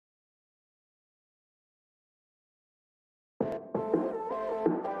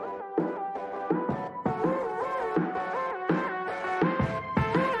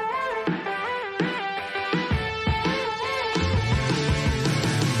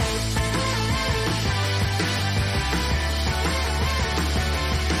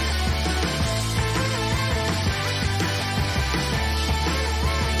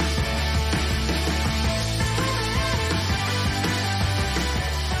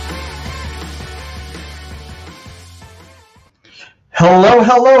Hello,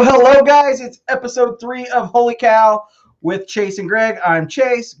 hello, hello, guys. It's episode 3 of Holy Cow with Chase and Greg. I'm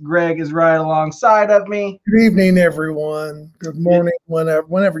Chase. Greg is right alongside of me. Good evening, everyone. Good morning,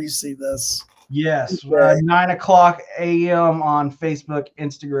 whenever you see this. Yes, 9 o'clock a.m. on Facebook,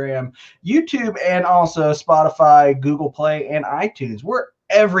 Instagram, YouTube, and also Spotify, Google Play, and iTunes. We're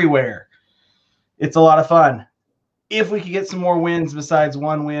everywhere. It's a lot of fun. If we could get some more wins besides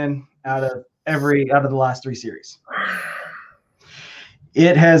one win out of the last 3 series.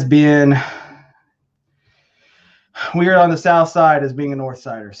 It has been weird on the south side as being a north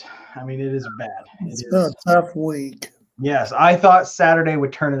siders. I mean, it is bad. It's been a tough week. Yes, I thought Saturday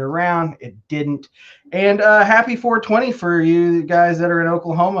would turn it around. It didn't. And happy 420 for you guys that are in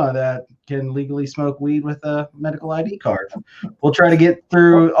Oklahoma that can legally smoke weed with a medical ID card. We'll try to get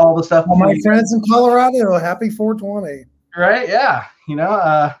through all the stuff. Well, my friends in Colorado, happy 420. Right? Yeah.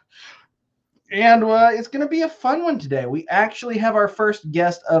 And it's going to be a fun one today. We actually have our first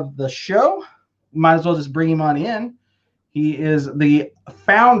guest of the show. Might as well just bring him on in. He is the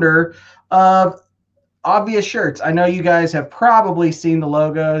founder of Obvious Shirts. I know you guys have probably seen the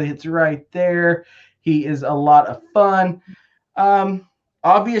logo. It's right there. He is a lot of fun.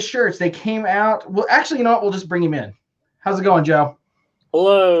 Obvious Shirts, they came out. Well, actually, you know what? We'll just bring him in. How's it going, Joe?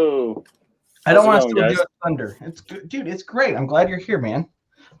 Hello. I don't want to steal your thunder. It's good, dude. It's great. I'm glad you're here, man.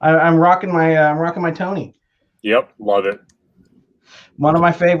 I'm rocking my Tony. Yep, love it. One of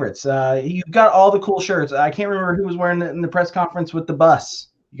my favorites. You've got all the cool shirts. I can't remember who was wearing it in the press conference with the bus.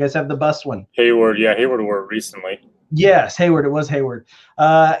 You guys have the bus one. Hayward, yeah, Hayward wore it recently. Yes, Hayward. It was Hayward.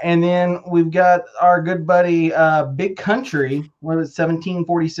 And then we've got our good buddy Big Country. What was it,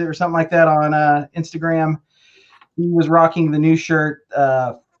 1746 or something like that on Instagram. He was rocking the new shirt,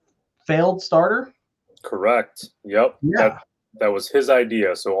 Failed Starter. Correct. Yep. Yeah. That was his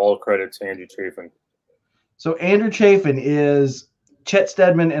idea, so all credit to Andrew Chafin. So Andrew Chafin is Chet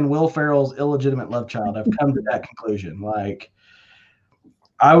Steadman and Will Ferrell's illegitimate love child. I've come to that conclusion. Like,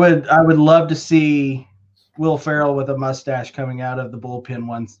 I would love to see Will Ferrell with a mustache coming out of the bullpen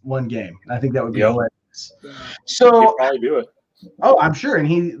one game. I think that would be hilarious. So he'd probably do it. Oh, I'm sure. And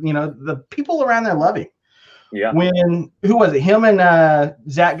the people around there love him. Yeah. Who was it? Him and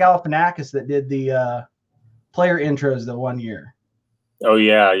Zach Galifianakis that did the player intros the one year. Oh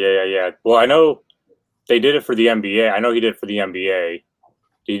yeah. Well, I know they did it for the NBA. I know he did it for the NBA.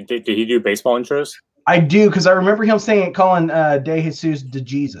 Did he do baseball intros? I do, because I remember him calling De Jesus de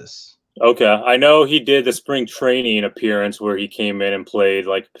Jesus. Okay, I know he did the spring training appearance where he came in and played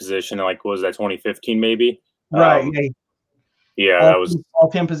like position, like what was that 2015 maybe? Right. That was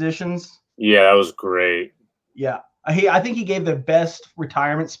all 10 positions. Yeah, that was great. Yeah, I think he gave the best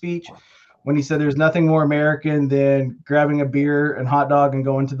retirement speech when he said there's nothing more American than grabbing a beer and hot dog and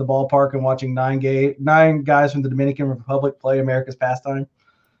going to the ballpark and watching nine guys from the Dominican Republic play America's pastime.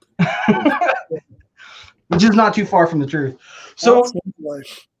 Which is not too far from the truth. So,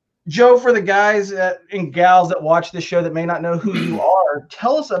 Joe, for the guys and gals that watch this show that may not know who you are,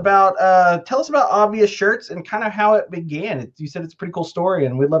 tell us about Obvious Shirts and kind of how it began. You said it's a pretty cool story,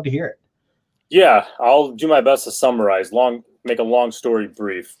 and we'd love to hear it. Yeah, I'll do my best to summarize. Make a long story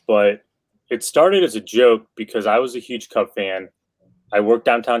brief, but it started as a joke because I was a huge Cub fan. I worked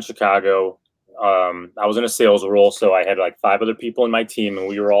downtown Chicago. I was in a sales role, so I had like 5 other people in my team, and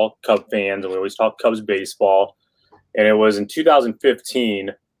we were all Cub fans, and we always talked Cubs baseball. And it was in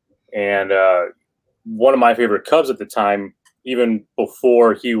 2015, and one of my favorite Cubs at the time, even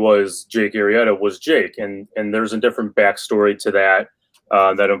before he was Jake Arrieta, was Jake. And there's a different backstory to that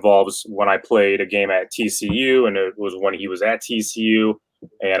that involves when I played a game at TCU, and it was when he was at TCU,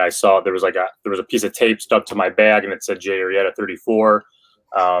 and I saw there was a piece of tape stuck to my bag, and it said Jay Arrieta 34.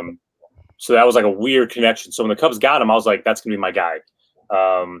 So that was like a weird connection. So when the Cubs got him, I was like, that's going to be my guy.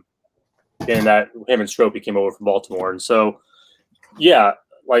 And that him and Stropey came over from Baltimore. And so, yeah,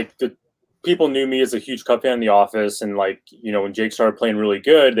 like the people knew me as a huge Cub fan in the office. And like, when Jake started playing really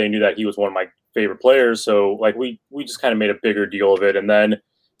good, they knew that he was one of my favorite players. So like we just kind of made a bigger deal of it. And then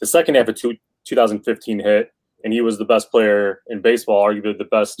the second half of 2015 hit, and he was the best player in baseball, arguably the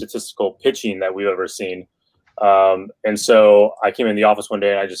best statistical pitching that we've ever seen. And so I came in the office one day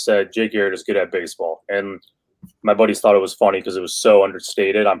and I just said, Jake Arrieta is good at baseball. And my buddies thought it was funny because it was so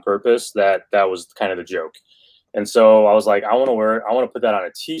understated on purpose that was kind of the joke. And so I was like, I want to put that on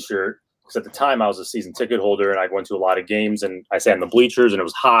a t-shirt, because at the time I was a season ticket holder and I went to a lot of games and I sat in the bleachers and it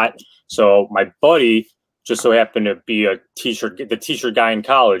was hot. So my buddy just so happened to be the t-shirt guy in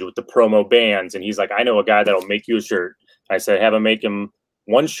college with the promo bands. And he's like, I know a guy that'll make you a shirt. I said, have him make him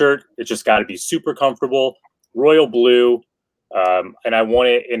one shirt. It's just got to be super comfortable, royal blue. And I want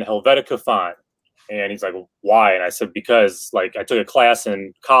it in Helvetica font. And he's like, why? And I said, because like I took a class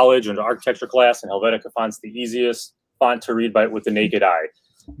in college, an architecture class, and Helvetica font's the easiest font to read with the naked eye.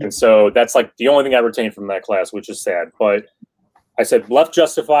 And so that's like the only thing I retained from that class, which is sad. But I said, left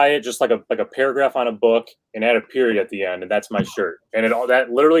justify it, just like a paragraph on a book, and add a period at the end, and that's my shirt. And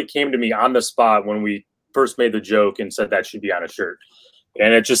that literally came to me on the spot when we first made the joke and said that should be on a shirt,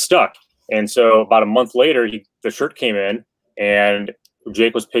 and it just stuck. And so about a month later, the shirt came in, and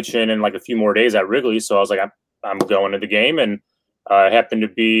Jake was pitching in like a few more days at Wrigley. So I was like, I'm going to the game, and it happened to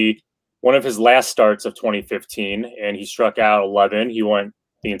be one of his last starts of 2015, and he struck out 11. He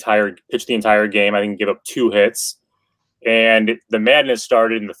pitched the entire game. I think he gave up 2 hits. And the madness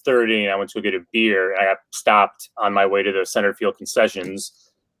started in the 3rd inning. I went to go get a beer, and I got stopped on my way to the center field concessions,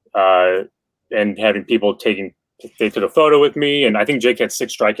 and having people they took a photo with me. And I think Jake had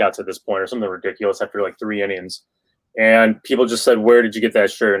 6 strikeouts at this point or something ridiculous after like 3 innings. And people just said, where did you get that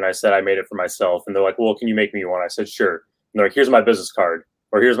shirt? And I said, I made it for myself. And they're like, well, can you make me one? I said, sure. And they're like, here's my business card,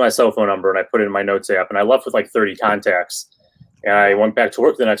 or here's my cell phone number. And I put it in my notes app, and I left with like 30 contacts. And I went back to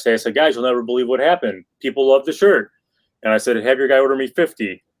work the next day. I said, guys, you'll never believe what happened. People love the shirt. And I said, have your guy order me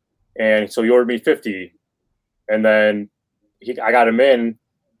 50. And so he ordered me 50. And then I got him in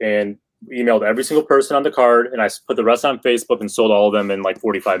and emailed every single person on the card. And I put the rest on Facebook and sold all of them in like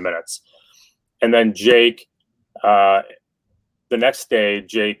 45 minutes. And then Jake, the next day,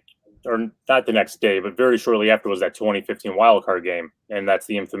 or not the next day, but very shortly after, was that 2015 wild card game. And that's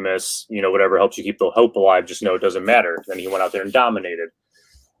the infamous, whatever helps you keep the hope alive, just know it doesn't matter. Then he went out there and dominated.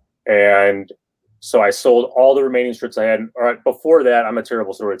 And so I sold all the remaining shirts I had. All right, before that, I'm a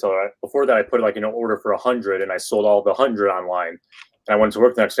terrible storyteller. Before that, I put like an order for 100, and I sold all the 100 online. And I went to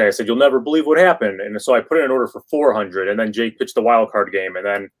work the next day. I said, you'll never believe what happened. And so I put in an order for 400, and then Jake pitched the wild card game, and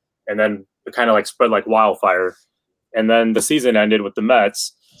then it kind of like spread like wildfire. And then the season ended with the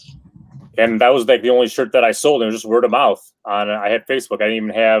Mets, and that was like the only shirt that I sold. And it was just word of mouth. I had Facebook. I didn't even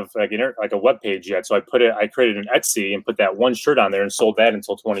have like a web page yet. So I created an Etsy and put that one shirt on there and sold that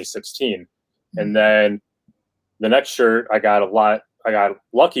until 2016. And then the next shirt, I got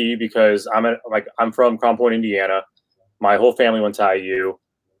lucky because I'm from Crown Point, Indiana. My whole family went to IU.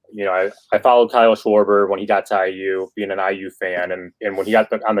 I followed Kyle Schwarber when he got to IU, being an IU fan. And when he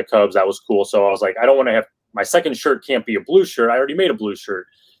got on the Cubs, that was cool. So I was like, I don't want to have my second shirt can't be a blue shirt. I already made a blue shirt.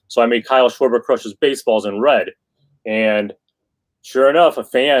 So I made Kyle Schwarber crushes baseballs in red. And sure enough, a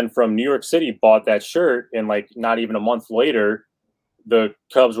fan from New York City bought that shirt. And like not even a month later, the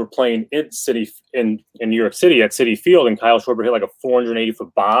Cubs were playing in New York City at Citi Field, and Kyle Schwarber hit like a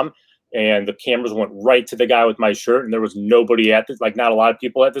 480-foot bomb, and the cameras went right to the guy with my shirt, and there was nobody not a lot of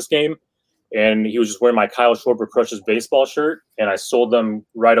people at this game, and he was just wearing my Kyle Schwarber crushes baseball shirt, and I sold them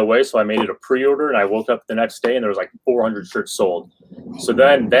right away. So I made it a pre-order, and I woke up the next day and there was like 400 shirts sold. So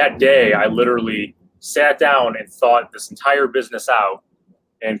then that day, I literally sat down and thought this entire business out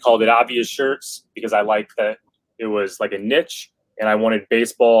and called it Obvious Shirts, because I liked that it was like a niche. And I wanted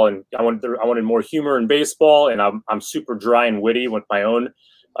baseball, and I wanted more humor in baseball. And I'm super dry and witty with my own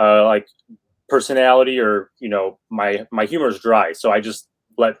like personality, or my humor is dry. So I just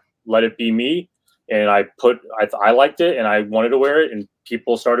let it be me, and I liked it, and I wanted to wear it, and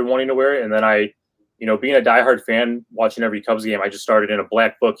people started wanting to wear it. And then being a diehard fan, watching every Cubs game, I just started in a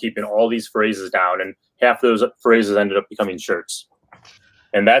black book keeping all these phrases down, and half those phrases ended up becoming shirts.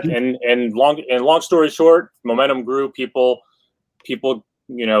 And long story short, momentum grew. People,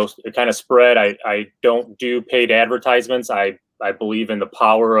 it kind of spread. I don't do paid advertisements. I believe in the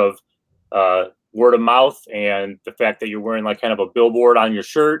power of word of mouth, and the fact that you're wearing like kind of a billboard on your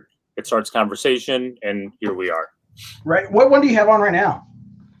shirt, it starts conversation, and here we are. Right. What one do you have on right now?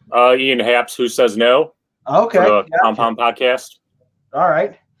 Ian Happ's Who Says No. Okay. For the Compound Podcast. All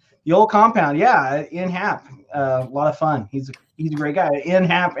right. The old Compound. Yeah. Ian Happ. A lot of fun. He's a great guy. Ian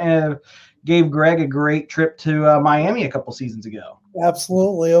Happ gave Greg a great trip to Miami a couple seasons ago.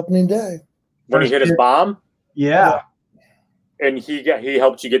 Absolutely. Opening day. When he hit his bomb? Yeah. And he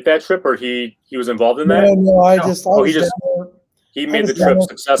helped you get that trip, or he was involved in that? No, he made the trip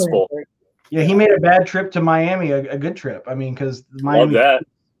successful. Yeah, he made a bad trip to Miami a good trip. I mean, because Love Miami. that.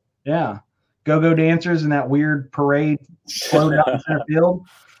 Yeah. Go-go dancers and that weird parade floating out in center field.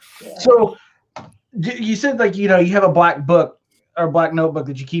 So you said you have a black book or black notebook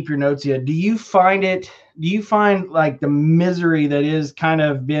that you keep your notes in. Do you find like the misery that is kind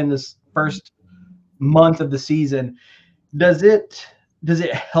of been this first month of the season? Does it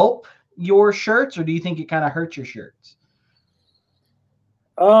help your shirts, or do you think it kind of hurts your shirts?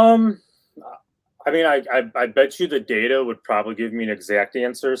 I mean, I bet you the data would probably give me an exact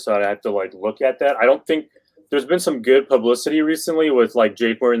answer, so I'd have to look at that. I don't think there's been some good publicity recently with like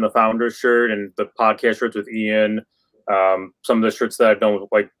Jake wearing the Founders shirt and the podcast shirts with Ian. Some of the shirts that I've done with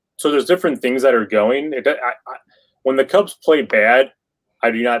like, so there's different things that are going. When the Cubs play bad,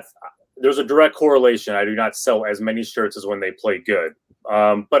 I do not. There's a direct correlation. I do not sell as many shirts as when they play good.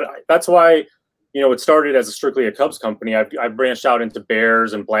 But that's why, it started as strictly a Cubs company. I've branched out into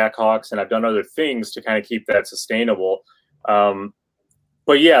Bears and Blackhawks, and I've done other things to kind of keep that sustainable.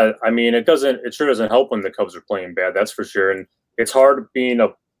 But yeah, I mean, it sure doesn't help when the Cubs are playing bad. That's for sure. And it's hard being a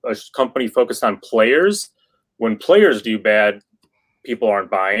company focused on players. When players do bad, people aren't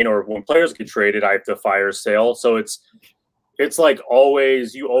buying, or when players get traded, I have to fire sale. So it's like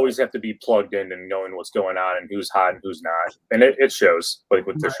you always have to be plugged in and knowing what's going on and who's hot and who's not. And it shows like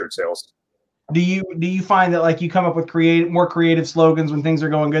with the shirt sales. Do you find that like you come up with more creative slogans when things are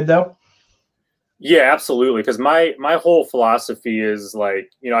going good though? Yeah, absolutely. Because my whole philosophy is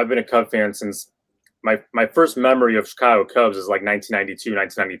like, I've been a Cub fan since my first memory of Chicago Cubs is like 1992,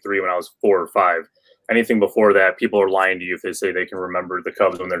 1993 when I was 4 or 5. Anything before that, people are lying to you if they say they can remember the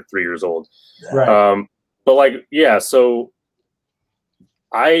Cubs when they're 3 years old. Right. But like, yeah, so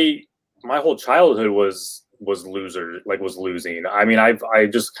my whole childhood was losing. I mean, I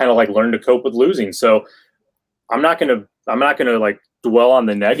just kind of like learned to cope with losing. So I'm not gonna like dwell on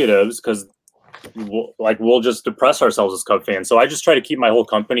the negatives because we'll just depress ourselves as Cub fans. So I just try to keep my whole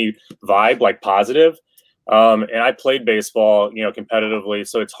company vibe like positive. And I played baseball, competitively,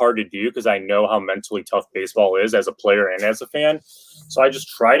 so it's hard to do because I know how mentally tough baseball is as a player and as a fan. So I just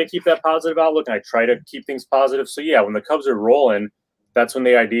try to keep that positive outlook, and I try to keep things positive. So yeah, when the Cubs are rolling, that's when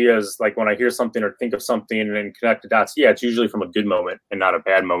the idea is like when I hear something or think of something and then connect the dots. Yeah, it's usually from a good moment and not a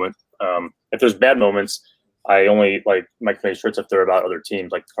bad moment. If there's bad moments, I only like make shirts if they're about other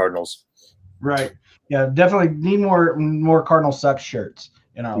teams like the Cardinals. Right. Yeah, definitely need more Cardinal sucks shirts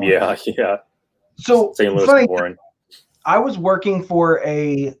in our life. Yeah. So St. Louis funny, boring. I was working for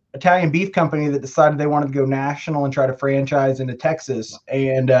a Italian beef company that decided they wanted to go national and try to franchise into Texas.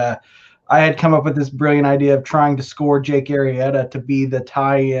 And I had come up with this brilliant idea of trying to score Jake Arrieta to be the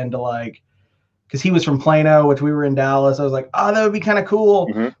tie-in to like, because he was from Plano, which we were in Dallas. I was like, oh, that would be kind of cool.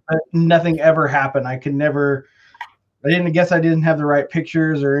 Mm-hmm. But nothing ever happened. I didn't have the right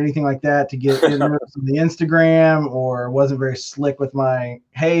pictures or anything like that to get in the Instagram, or wasn't very slick with my,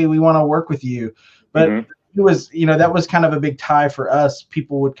 hey, we want to work with you. But it was, that was kind of a big tie for us.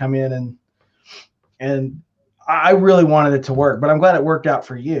 People would come in and I really wanted it to work, but I'm glad it worked out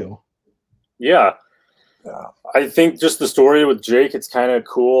for you. Yeah. I think just the story with Jake, it's kind of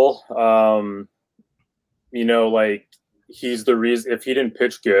cool. Like he's the reason if he didn't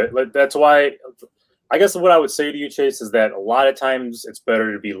pitch good, like that's why I guess what I would say to you, Chase, is that a lot of times it's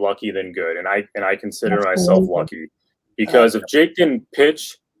better to be lucky than good. And I consider myself lucky because if Jake didn't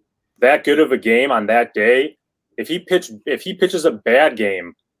pitch that good of a game on that day, if he pitches a bad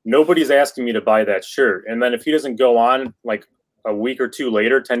game, nobody's asking me to buy that shirt. And then if he doesn't go on like a week or two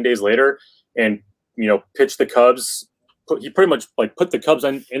later, 10 days later, and pitch the Cubs, he pretty much like put the Cubs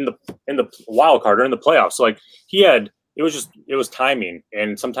in the wild card or in the playoffs. So like it was timing,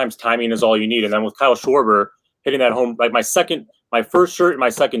 and sometimes timing is all you need. And then with Kyle Schwarber hitting that home, like my first shirt and my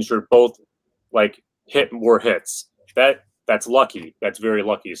second shirt both like were hits. That's lucky. That's very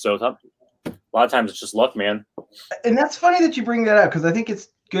lucky. So a lot of times it's just luck, man. And that's funny that you bring that up because I think it's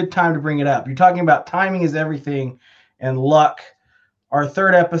good time to bring it up. You're talking about timing is everything and luck. Our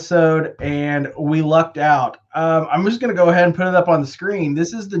third episode, and we lucked out. I'm just going to go ahead and put it up on the screen.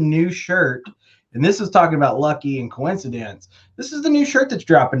 This is the new shirt, and this is talking about lucky and coincidence. This is the new shirt that's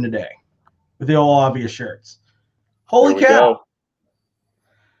dropping today with the old obvious shirts. Holy cow. Go.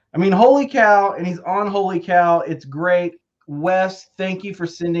 I mean, holy cow, and he's on Holy Cow. It's great. Wes, thank you for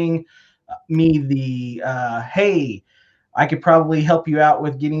sending me the, hey, I could probably help you out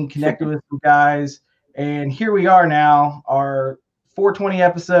with getting connected with some guys. And here we are now, our 420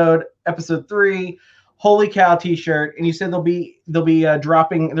 episode 3, Holy Cow t-shirt. And you said they'll be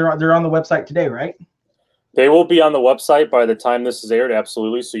dropping, they're on the website today, right? They will be on the website by the time this is aired,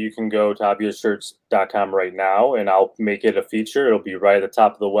 absolutely. So you can go to obviousshirts.com right now, and I'll make it a feature. It'll be right at the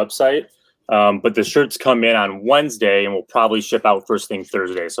top of the website. But the shirts come in on Wednesday, and we'll probably ship out first thing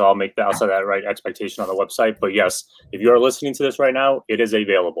Thursday. So I'll set that right expectation on the website. But yes, if you are listening to this right now, it is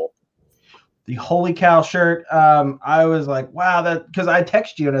available. The Holy Cow shirt. I was like, wow, that, because I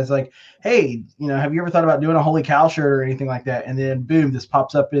texted you and I was like, hey, have you ever thought about doing a Holy Cow shirt or anything like that? And then boom, this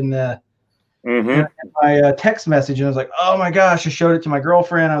pops up in my text message, and I was like, oh my gosh, I showed it to my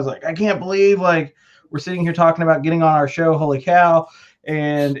girlfriend. I was like, I can't believe like we're sitting here talking about getting on our show, Holy Cow.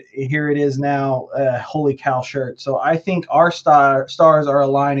 And here it is now, Holy Cow shirt. So I think our stars are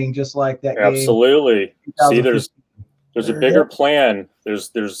aligning just like that game. Absolutely. See, there's a bigger Yeah. plan. It's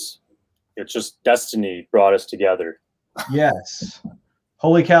just destiny brought us together. Yes.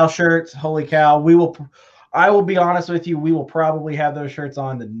 Holy Cow shirts. Holy Cow. I will be honest with you. We will probably have those shirts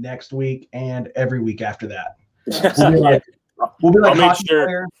on the next week and every week after that. We'll be like hockey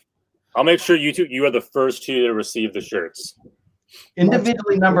players. I'll make sure you are the first two to receive the shirts.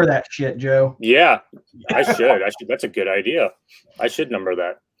 Individually number that shit, Joe. Yeah, I should. That's a good idea. I should number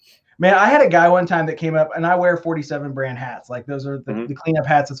that. Man, I had a guy one time that came up, and I wear 47 brand hats. Like those are the cleanup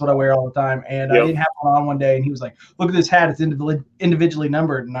hats. That's what I wear all the time. And I didn't have one day, and he was like, "Look at this hat. It's individually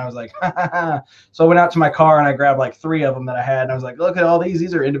numbered." And I was like, "Ha ha ha!" So I went out to my car and I grabbed like 3 of them that I had, and I was like, "Look at all these.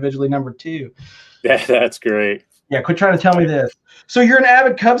 These are individually numbered too." That's great. Yeah, quit trying to tell me this. So you're an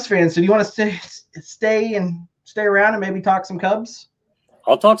avid Cubs fan. So do you want to stay around and maybe talk some Cubs?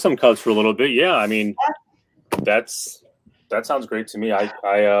 I'll talk some Cubs for a little bit. Yeah, I mean, that sounds great to me. I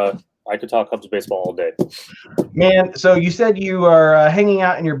could talk Cubs baseball all day. Man, so you said you are hanging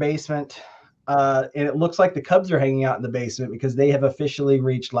out in your basement, and it looks like the Cubs are hanging out in the basement because they have officially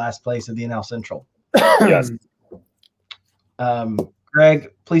reached last place of the NL Central. Yes. Greg,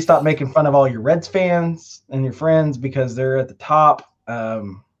 please stop making fun of all your Reds fans and your friends because they're at the top.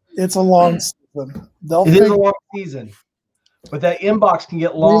 It's a long season. It is a long season, but that inbox can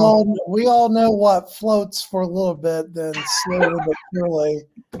get long. We all know what floats for a little bit, then slowly but surely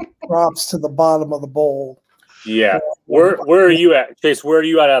drops to the bottom of the bowl. Yeah. Where are you at, Chase? Where are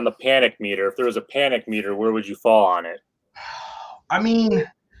you at on the panic meter? If there was a panic meter, where would you fall on it? I mean,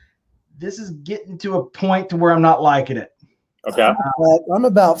 this is getting to a point to where I'm not liking it. Okay. I'm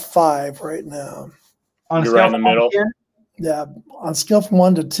about 5 right now. You're right in the middle. Yeah, on a scale from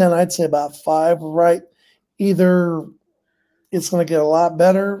 1 to 10, I'd say about 5. Right, either it's going to get a lot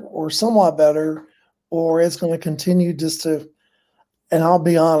better or somewhat better, or it's going to continue just to. And I'll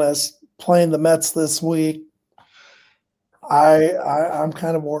be honest, playing the Mets this week, I'm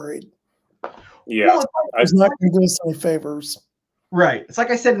kind of worried. Yeah, well, it's not going to do us any favors. Right. It's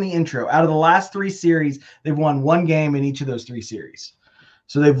like I said in the intro. Out of the last 3 series, they've won 1 game in each of those 3 series.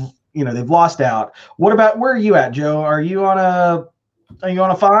 So they've lost out. What about where are you at, Joe? Are you on a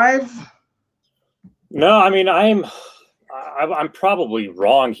 5? No, I mean I'm probably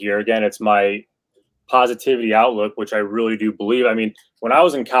wrong here. Again, it's my positivity outlook, which I really do believe. I mean, when I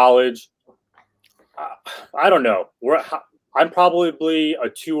was in college, I don't know. I'm probably a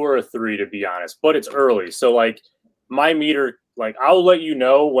 2 or a 3 to be honest, but it's early. So like my meter, like I'll let you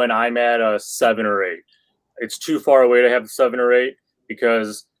know when I'm at a 7 or 8. It's too far away to have a 7 or 8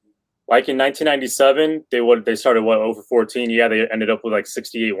 because like in 1997, they started 0 for 14. Yeah, they ended up with like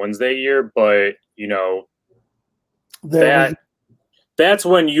 68 wins that year, but that's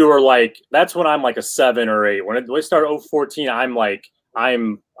when that's when I'm like a 7 or 8. When they start 0 for 14, I'm like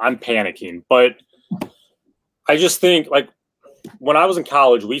I'm panicking. But I just think like when I was in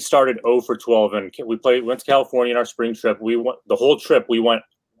college, we started 0 for 12 and went to California in our spring trip. We went the whole trip. We went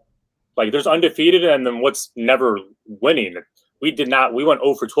like there's undefeated and then what's never winning. We went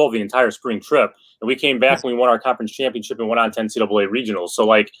 0 for 12 the entire spring trip, and we came back and we won our conference championship and went on to NCAA regionals. So,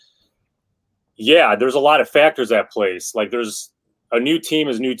 like, yeah, there's a lot of factors at place. Like, there's a new team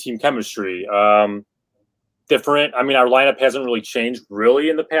is new team chemistry. Different. I mean, our lineup hasn't really changed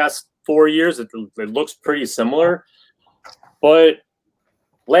really in the past 4 years. It looks pretty similar, but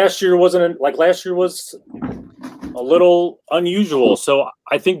last year was a little unusual. So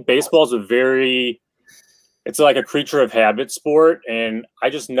I think baseball is it's like a creature of habit sport, and I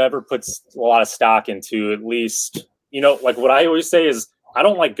just never put a lot of stock into at least, like what I always say is I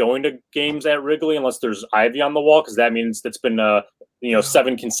don't like going to games at Wrigley unless there's ivy on the wall because that means it's been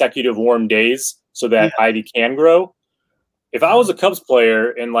 7 consecutive warm days so that ivy can grow. If I was a Cubs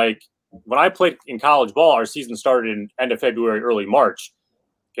player and like when I played in college ball, our season started in end of February, early March,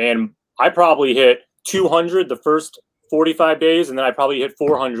 and I probably hit 200 the first 45 days, and then I probably hit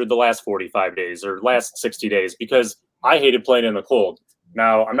 400 the last 45 days or last 60 days because I hated playing in the cold.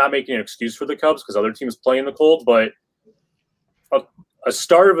 Now, I'm not making an excuse for the Cubs because other teams play in the cold, but a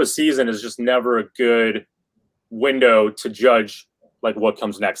start of a season is just never a good window to judge like what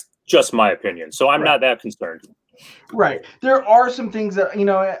comes next. Just my opinion. So I'm not that concerned. Right. There are some things that,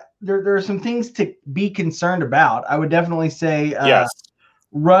 there are some things to be concerned about. I would definitely say yes.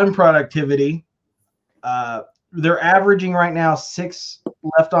 Run productivity. They're averaging right now 6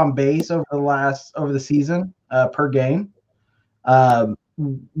 left on base over the season per game,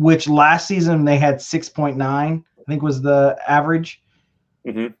 which last season they had 6.9, I think was the average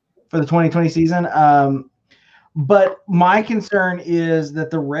for the 2020 season. But my concern is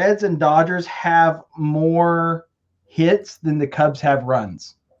that the Reds and Dodgers have more hits than the Cubs have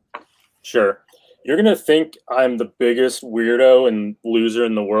runs. Sure. You're going to think I'm the biggest weirdo and loser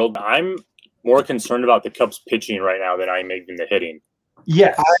in the world. I'm more concerned about the Cubs pitching right now than I am even the hitting.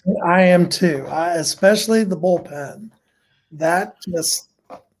 Yes. I am too, especially the bullpen. That just,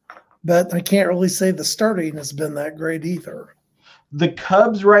 but I can't really say the starting has been that great either. The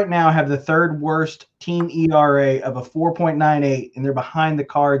Cubs right now have the third worst team ERA of a 4.98, and they're behind the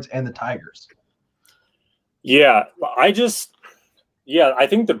Cards and the Tigers. Yeah, I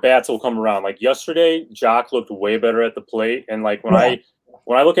think the bats will come around. Like yesterday, Jock looked way better at the plate, and like when I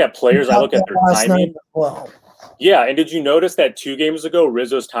look at players, I look at their timing. Well, yeah, and did you notice that 2 games ago,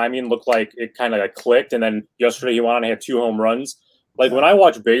 Rizzo's timing looked like it kind of like clicked, and then yesterday he went on and had 2 home runs. Like when I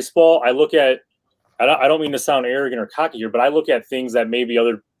watch baseball, I look at. I don't mean to sound arrogant or cocky here, but I look at things that maybe I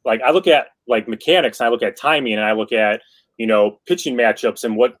look at like mechanics, and I look at timing, and I look at, pitching matchups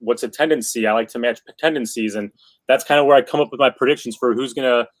and what's a tendency. I like to match tendencies, and that's kind of where I come up with my predictions for who's going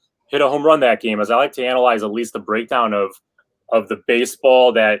to hit a home run that game, as I like to analyze at least the breakdown of the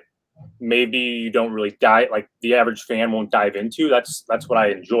baseball that maybe you don't really like the average fan won't dive into. That's what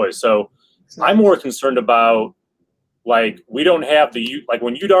I enjoy. So I'm more concerned about, like, we don't have like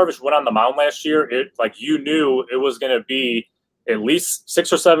when Yu Darvish went on the mound last year, it like you knew it was going to be at least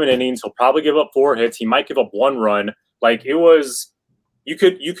 6 or 7 innings. He'll probably give up 4 hits. He might give up 1 run. Like it was, you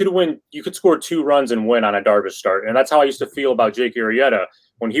could score 2 runs and win on a Darvish start. And that's how I used to feel about Jake Arrieta.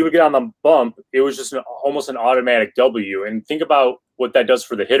 When he would get on the bump, it was just almost an automatic W. And think about what that does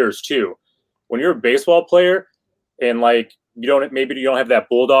for the hitters too. When you're a baseball player and like you don't have that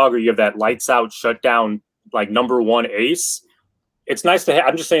bulldog, or you have that lights out shutdown like number 1 ace, it's nice to have.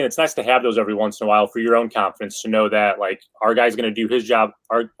 I'm just saying it's nice to have those every once in a while for your own confidence, to know that like our guy's going to do his job,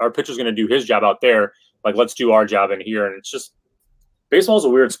 our pitcher's going to do his job out there. Like let's do our job in here. And it's just, baseball is a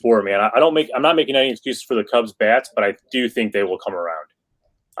weird sport, man. I'm not making any excuses for the Cubs bats, but I do think they will come around.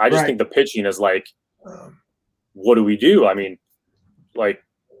 I just think the pitching is like, what do we do? I mean, like,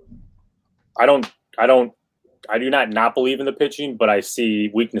 I do not believe in the pitching, but I see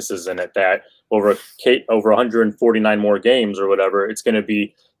weaknesses in it that over 149 more games or whatever, it's going to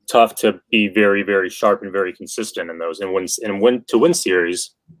be tough to be very, very sharp and very consistent in those and win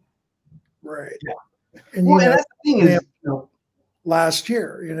series. Right. Yeah. And that's the thing is, last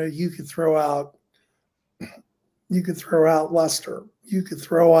year, you could throw out Lester, you could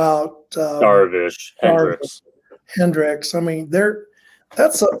throw out Darvish, Hendricks. I mean,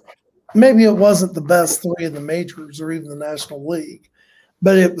 maybe it wasn't the best 3 in the majors or even the National League,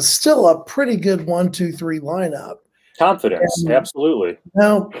 but it was still a pretty good 1-2-3 lineup. Confidence, absolutely.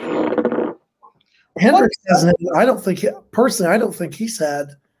 Now, Hendricks hasn't. I don't think he's had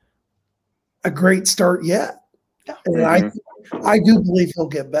a great start yet. And I do believe he'll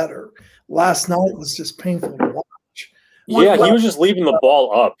get better. Last night was just painful to watch. Yeah, he was just leaving the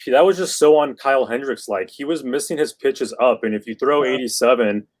ball up. That was just so on Kyle Hendricks like. He was missing his pitches up, and if you throw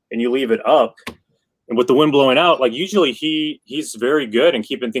 87 and you leave it up, and with the wind blowing out, like usually he's very good in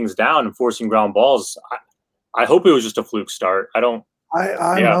keeping things down and forcing ground balls. I hope it was just a fluke start. I'm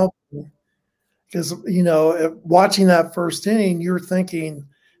hoping, because watching that first inning, you're thinking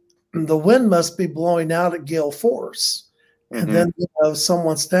the wind must be blowing out at gale force, and then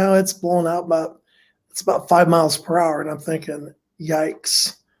someone's now it's blowing out about 5 miles per hour, and I'm thinking,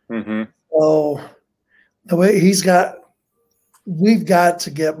 yikes. So the way we've got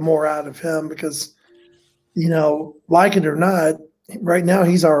to get more out of him, because like it or not, right now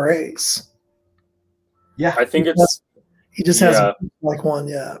he's our ace. Yeah, I think he just hasn't like one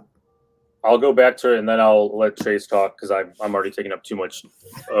yet. I'll go back to it, and then I'll let Chase talk, because I'm already taking up too much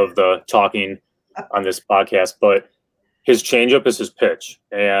of the talking on this podcast. But his changeup is his pitch,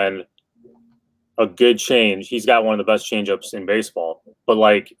 and a good change. He's got one of the best changeups in baseball, but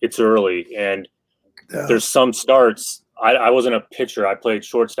like it's early, and there's some starts. I wasn't a pitcher; I played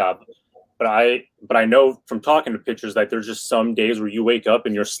shortstop, but I know from talking to pitchers that there's just some days where you wake up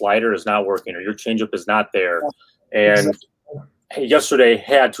and your slider is not working or your changeup is not there, and yesterday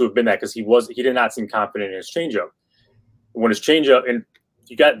had to have been that, because he did not seem confident in his changeup. When his changeup, and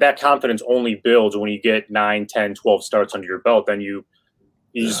you got that confidence only builds when you get 9, 10, 12 starts under your belt, then you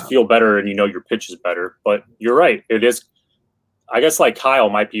just feel better and your pitch is better. But you're right. It is, I guess, like Kyle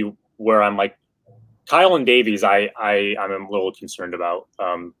might be where I'm like, Kyle and Davies, I'm a little concerned about.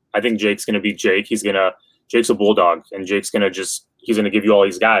 I think Jake's going to be Jake. Jake's a bulldog, and Jake's going to he's going to give you all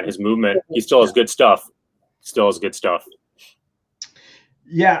he's got. His movement, he still has good stuff.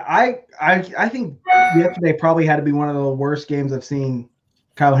 Yeah, I think yesterday probably had to be one of the worst games I've seen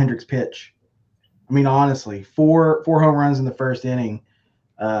Kyle Hendricks pitch. I mean, honestly, four home runs in the first inning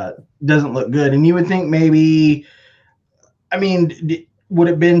doesn't look good. And you would think maybe, I mean, would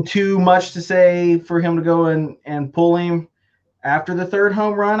it have been too much to say for him to go and pull him after the third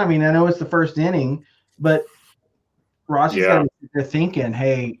home run? I mean, I know it's the first inning, but Rossi's got to be there thinking,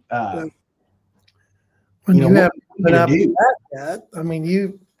 hey, when you haven't been what up to that yet, I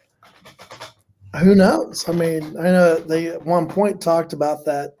mean, who knows? I mean, I know they at one point talked about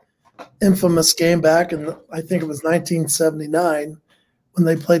that infamous game back in, I think it was 1979, when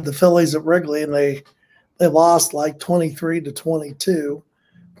they played the Phillies at Wrigley and they lost like 23-22. Of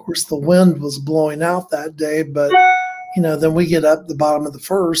course, the wind was blowing out that day, but then we get up the bottom of the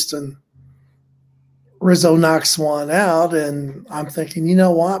first and Rizzo knocks one out, and I'm thinking, you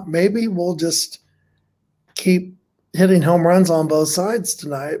know what? Maybe we'll just keep hitting home runs on both sides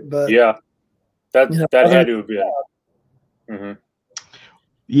tonight. But yeah, that had to have been. Mm-hmm.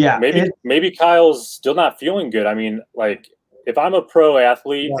 Yeah, maybe Kyle's still not feeling good. I mean, like, if I'm a pro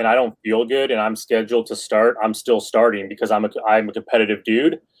athlete and I don't feel good and I'm scheduled to start, I'm still starting because I'm a competitive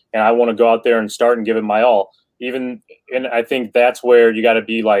dude and I want to go out there and start and give it my all. And I think that's where you got to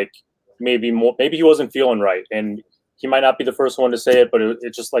be like, maybe he wasn't feeling right, and he might not be the first one to say it, but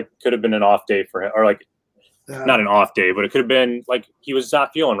it just like could have been an off day for him, or like not an off day, but it could have been like he was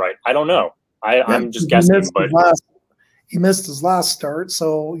not feeling right. I don't know. I'm just guessing, but he missed his last start,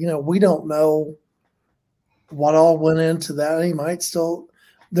 so we don't know what all went into that.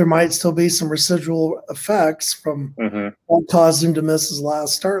 There might still be some residual effects from what caused him to miss his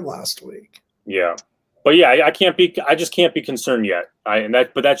last start last week. Yeah. But yeah, I just can't be concerned yet.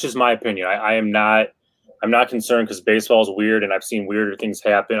 But that's just my opinion. I'm not concerned because baseball is weird and I've seen weirder things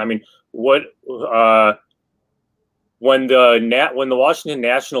happen. I mean, when the Washington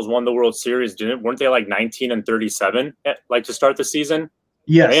Nationals won the World Series, weren't they like 19-37 like to start the season?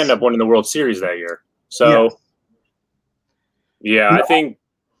 Yes. They ended up winning the World Series that year. So I think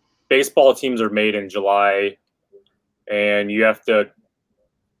baseball teams are made in July, and you have to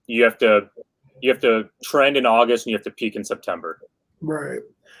trend in August and you have to peak in September. Right.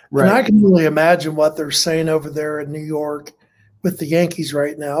 And I can really imagine what they're saying over there in New York with the Yankees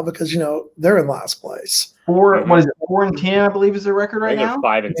right now because, they're in last place. What is it, 4-10, I believe is their record right now?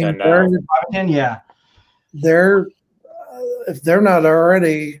 5-10 now. 5-10, yeah. They're if they're not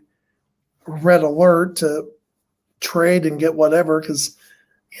already red alert to trade and get whatever, because,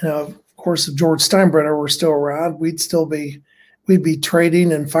 of course, if George Steinbrenner were still around, we'd be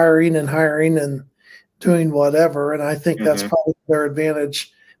trading and firing and hiring and doing whatever. And I think that's probably their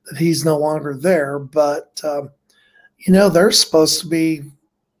advantage that he's no longer there. But, they're supposed to be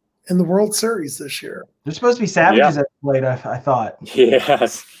in the World Series this year. They're supposed to be savages at the plate, I thought.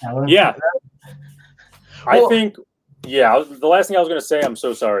 Yes. Yeah. I think, the last thing I was going to say, I'm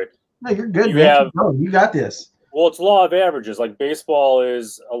so sorry. No, you're good, man. You got this. Well, it's law of averages. Like baseball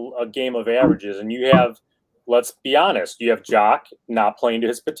is a game of averages, and you have, let's be honest, you have Jock not playing to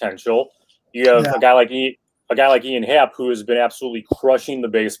his potential. You have a guy like Ian Happ who has been absolutely crushing the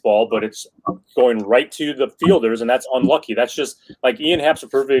baseball, but it's going right to the fielders, and that's unlucky. That's just like Ian Happ's a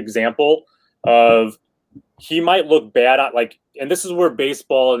perfect example of he might look bad at and this is where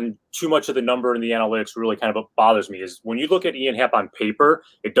baseball and too much of the number and the analytics really kind of bothers me is when you look at Ian Happ on paper,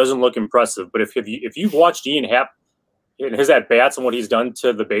 it doesn't look impressive. But if you've watched Ian Happ and his at bats and what he's done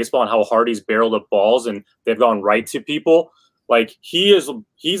to the baseball and how hard he's barreled up balls and they've gone right to people, like Ian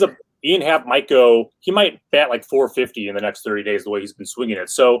Happ he might bat like 450 in the next 30 days the way he's been swinging it.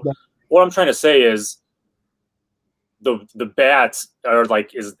 So what I'm trying to say is the bats are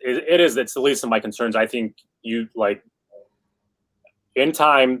it's the least of my concerns. I think in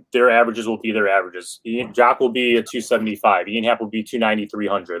time, their averages will be their averages. Jock will be a 275. Ian Happ will be 290,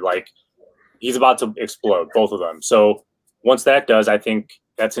 300. Like, he's about to explode, both of them. So once that does, I think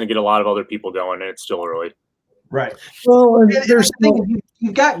that's going to get a lot of other people going, and it's still early. Right. Well,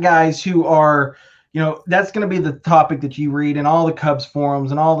 you've got guys who are, that's going to be the topic that you read in all the Cubs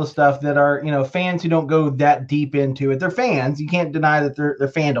forums and all the stuff that are, fans who don't go that deep into it. They're fans. You can't deny that they're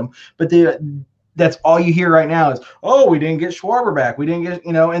fandom, but that's all you hear right now is, oh, we didn't get Schwarber back. We didn't get,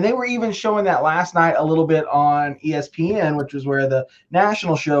 and they were even showing that last night a little bit on ESPN, which was where the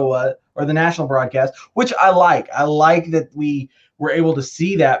national show was, or the national broadcast, which I like. I like that we were able to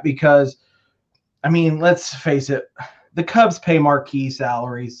see that because, I mean, let's face it, the Cubs pay marquee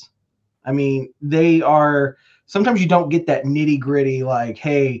salaries. I mean, they are, sometimes you don't get that nitty gritty, like,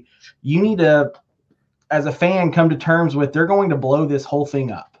 hey, you need to, as a fan, come to terms with, they're going to blow this whole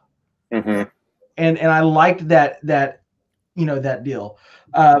thing up. Mm-hmm. And I liked that deal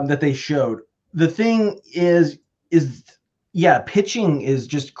that they showed. The thing is pitching is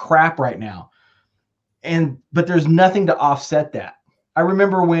just crap right now. but there's nothing to offset that. I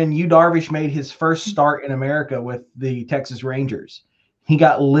remember when Yu Darvish made his first start in America with the Texas Rangers. He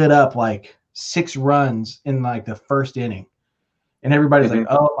got lit up like 6 runs in like the first inning. And everybody's like,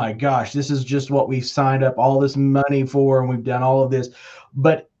 oh my gosh, this is just what we signed up all this money for, and we've done all of this.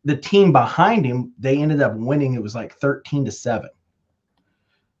 But the team behind him, they ended up winning. It was like 13-7.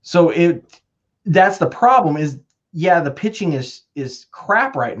 So that's the problem is, yeah, the pitching is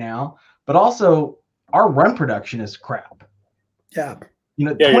crap right now, but also our run production is crap. Yeah.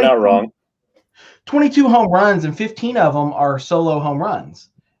 Yeah, you're not wrong. 22 home runs and 15 of them are solo home runs,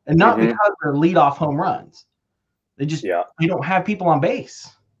 and not because they're leadoff home runs. They just you don't have people on base.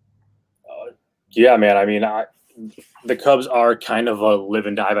 Yeah, man. I mean, the Cubs are kind of a live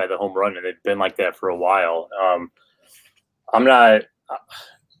and die by the home run, and they've been like that for a while. I'm not.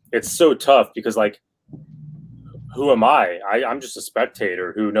 It's so tough because, like, who am I? I'm just a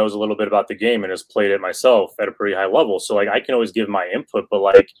spectator who knows a little bit about the game and has played it myself at a pretty high level. So, like, I can always give my input, but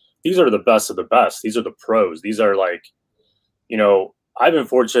like, these are the best of the best. These are the pros. These are like, I've been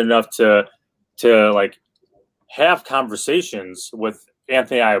fortunate enough to like have conversations with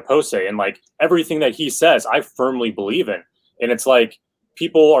Anthony Iapose, and like everything that he says, I firmly believe in. And it's like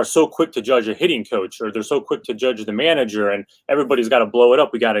people are so quick to judge a hitting coach, or they're so quick to judge the manager, and everybody's got to blow it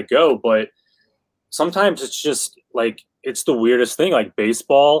up. We got to go. But sometimes it's just like, it's the weirdest thing. Like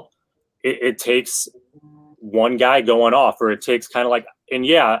baseball, it takes one guy going off, or it takes kind of like, and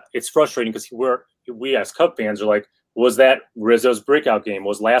yeah, it's frustrating because we as Cub fans are like, was that Rizzo's breakout game?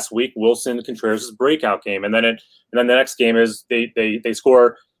 Was last week Wilson Contreras' breakout game? And then the next game is they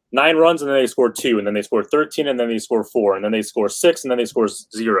score 9 runs, and then they score 2, and then they score 13, and then they score 4, and then they score 6, and then they score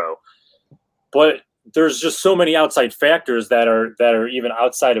 0. But there's just so many outside factors that are even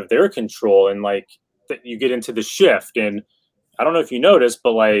outside of their control, and like you get into the shift. And I don't know if you noticed,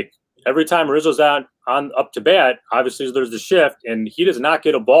 but like every time Rizzo's out on up to bat, obviously there's the shift, and he does not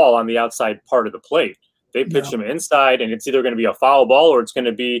get a ball on the outside part of the plate. They pitch him inside, and it's either going to be a foul ball or it's going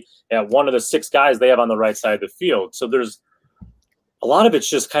to be at one of the 6 guys they have on the right side of the field. So there's a lot of it's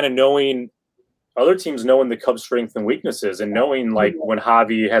just kind of knowing other teams, knowing the Cubs' strengths and weaknesses, and knowing like when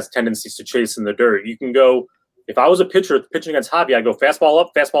Javi has tendencies to chase in the dirt. You can go, if I was a pitcher pitching against Javi, I'd go fastball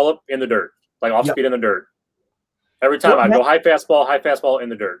up in the dirt, like off speed in the dirt. Every time I'd go high fastball in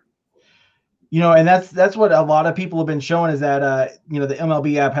the dirt. And that's what a lot of people have been showing, is that the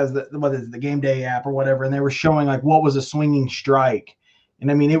MLB app has the Game Day app or whatever, and they were showing like what was a swinging strike, and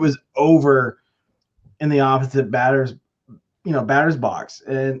I mean it was over in the opposite batter's box,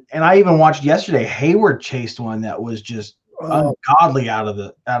 and I even watched yesterday Hayward chased one that was just ungodly out of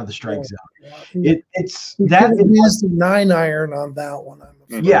the strike zone. It's that used a 9-iron on that one.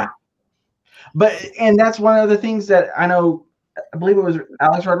 Yeah, and that's one of the things that I know. I believe it was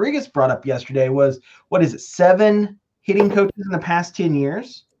Alex Rodriguez brought up yesterday was, what is it, 7 hitting coaches in the past 10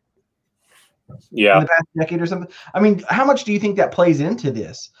 years? Yeah. In the past decade or something. I mean, how much do you think that plays into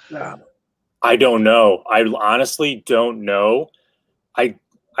this? I don't know. I honestly don't know. I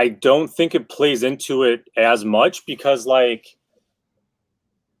don't think it plays into it as much because, like,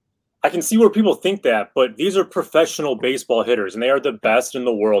 I can see where people think that, but these are professional baseball hitters, and they are the best in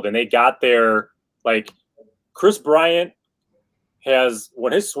the world, and they got their, like, Chris Bryant has,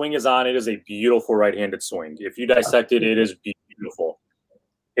 when his swing is on, it is a beautiful right-handed swing. If you dissect it, it is beautiful.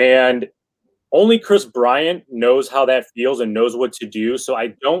 And only Chris Bryant knows how that feels and knows what to do. So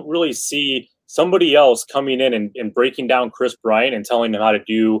I don't really see somebody else coming in and breaking down Chris Bryant and telling him how to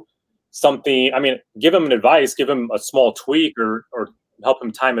do something. I mean, give him an advice, give him a small tweak or help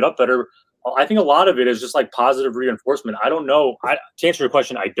him time it up better. I think a lot of it is just like positive reinforcement. I don't know. To answer your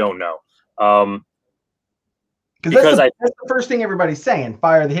question, I don't know. Because that's the first thing everybody's saying,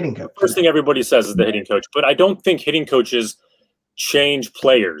 fire the hitting coach. First thing everybody says is the hitting coach. But I don't think hitting coaches change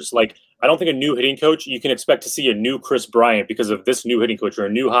players. Like, I don't think a new hitting coach, you can expect to see a new Chris Bryant because of this new hitting coach, or a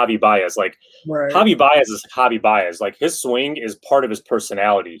new Javi Baez. Like, Javi Baez is Javi Baez. Like, his swing is part of his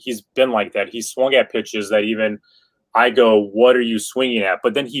personality. He's been like that. He swung at pitches that even I go, what are you swinging at?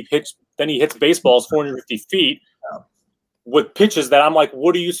 But then he hits baseballs 450 feet with pitches that I'm like,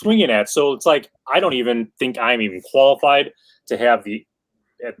 what are you swinging at? So it's like, I don't even think I'm even qualified to have the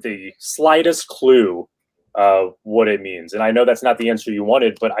slightest clue of what it means. And I know that's not the answer you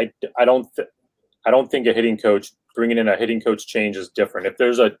wanted, but I don't think a hitting coach, bringing in a hitting coach change is different.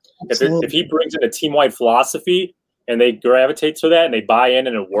 If he brings in a team-wide philosophy and they gravitate to that and they buy in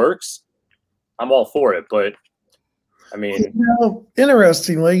and it works, I'm all for it. But I mean,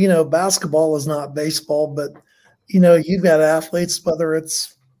 interestingly, basketball is not baseball, but you've got athletes, whether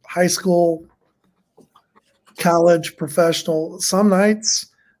it's high school, college, professional. Some nights,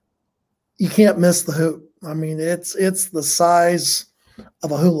 you can't miss the hoop. I mean, it's the size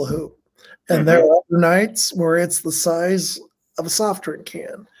of a hula hoop. And there are other nights where it's the size of a soft drink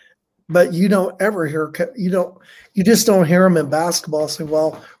can. But you don't ever hear you just don't hear them in basketball say,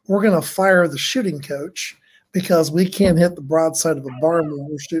 well, we're going to fire the shooting coach because we can't hit the broadside of a barn when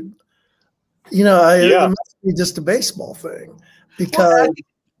we're shooting. It must be just a baseball thing. Because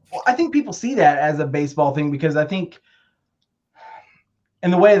I think people see that as a baseball thing because I think in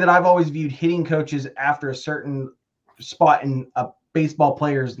the way that I've always viewed hitting coaches after a certain spot in a baseball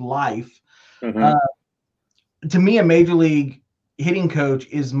player's life, to me, a major league hitting coach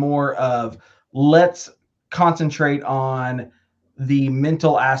is more of let's concentrate on the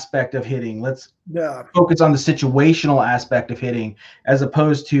mental aspect of hitting. Let's focus on the situational aspect of hitting as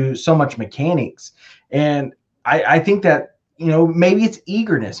opposed to so much mechanics. And I think that, maybe it's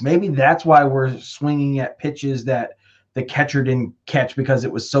eagerness. Maybe that's why we're swinging at pitches that the catcher didn't catch because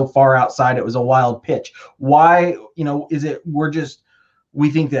it was so far outside. It was a wild pitch. Why, is it we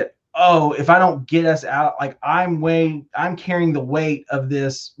think that, if I don't get us out, like I'm carrying the weight of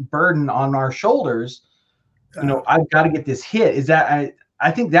this burden on our shoulders, I've got to get this hit. Is that,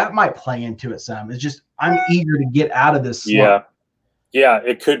 I think that might play into it some. It's just, I'm eager to get out of this slump. Yeah,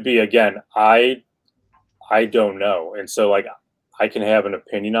 it could be. Again, I don't know. And so I can have an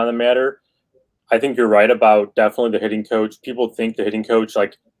opinion on the matter. I think you're right about definitely the hitting coach. People think the hitting coach,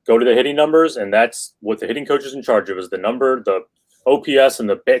 go to the hitting numbers, and that's what the hitting coach is in charge of, is the number, the OPS and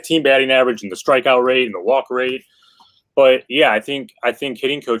the team batting average and the strikeout rate and the walk rate. But yeah, I think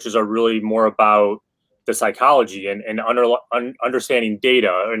hitting coaches are really more about the psychology and understanding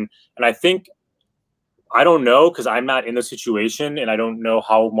data. And I think, I don't know, because I'm not in the situation and I don't know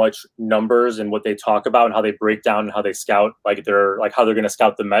how much numbers and what they talk about and how they break down and how they scout, how they're going to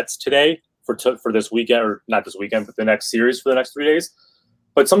scout the Mets today for this weekend, or not this weekend, but the next series for the next 3 days.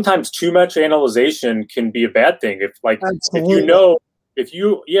 But sometimes too much analyzation can be a bad thing. If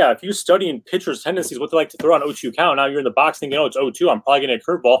you study in pitchers' tendencies, what they like to throw on 0-2 count, now you're in the box thinking, it's 0-2, I'm probably going to hit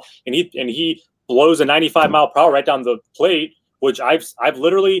a curveball, and he blows a 95 mile per hour right down the plate, which I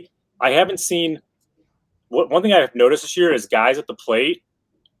haven't seen. One thing I've noticed this year is guys at the plate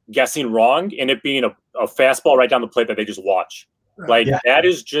guessing wrong and it being a fastball right down the plate that they just watch. That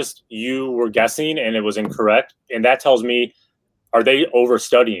is just, you were guessing and it was incorrect. And that tells me, are they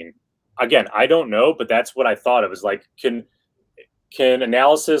overstudying? Again, I don't know, but that's what I thought of, is can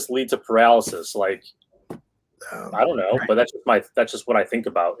analysis lead to paralysis? I don't know, but that's just what I think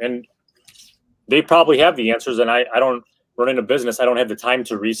about. And they probably have the answers. And I don't run into business. I don't have the time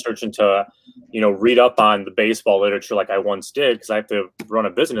to research and to, read up on the baseball literature like I once did, because I have to run a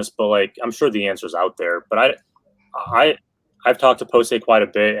business. But I'm sure the answer's out there. But I've talked to Pose quite a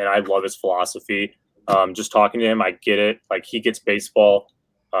bit, and I love his philosophy. Just talking to him, I get it. He gets baseball.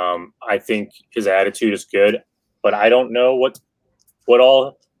 I think his attitude is good, but I don't know what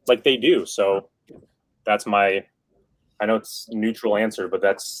all they do. So that's I know it's a neutral answer, but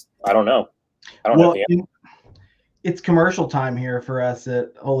I don't know. I don't know the answer. It's commercial time here for us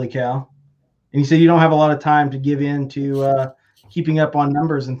at Holy Cow. And you said you don't have a lot of time to give in to keeping up on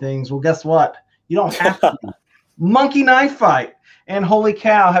numbers and things. Well, guess what? You don't have to. Monkey Knife Fight and Holy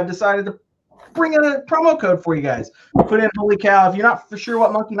Cow have decided to bring in a promo code for you guys. Put in Holy Cow. If you're not for sure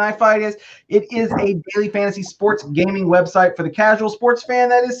what Monkey Knife Fight is, it is a daily fantasy sports gaming website for the casual sports fan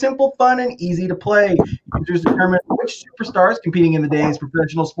that is simple, fun, and easy to play. Users determine which superstars competing in the day's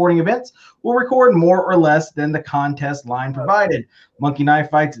professional sporting events will record more or less than the contest line provided. Monkey Knife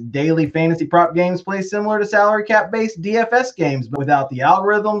Fight's daily fantasy prop games play similar to salary cap-based DFS games, but without the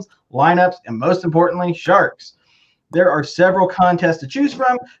algorithms, lineups, and most importantly, sharks. There are several contests to choose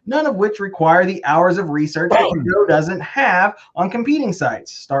from, none of which require the hours of research that the show doesn't have on competing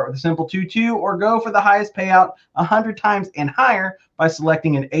sites. Start with a simple 2-2 or go for the highest payout 100 times and higher by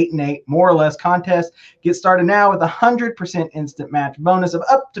selecting an 8-and-8 more or less contest. Get started now with a 100% instant match bonus of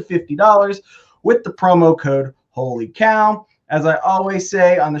up to $50 with the promo code Holy Cow. As I always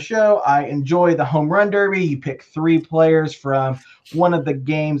say on the show, I enjoy the home run derby. You pick 3 players from one of the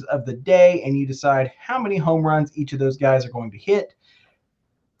games of the day, and you decide how many home runs each of those guys are going to hit,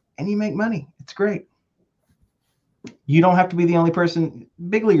 and you make money. It's great. You don't have to be the only person.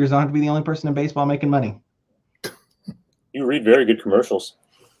 Big leaguers don't have to be the only person in baseball making money. You read very good commercials.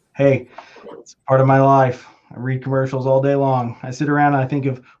 Hey, it's part of my life. I read commercials all day long. I sit around and I think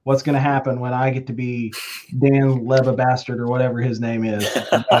of what's going to happen when I get to be Dan Leva Bastard or whatever his name is.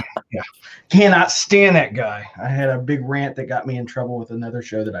 Yeah. Cannot stand that guy. I had a big rant that got me in trouble with another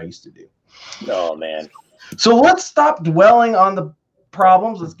show that I used to do. Oh, man. So let's stop dwelling on the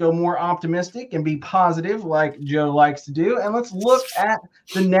problems. Let's go more optimistic and be positive like Joe likes to do. And let's look at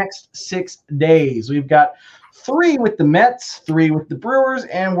the next 6 days. We've got 3 with the Mets, 3 with the Brewers,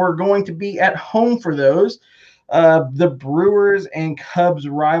 and we're going to be at home for those. The Brewers and Cubs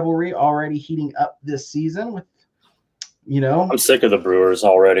rivalry already heating up this season with, I'm sick of the Brewers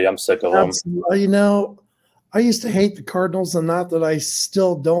already. I'm sick of them. I used to hate the Cardinals, and not that I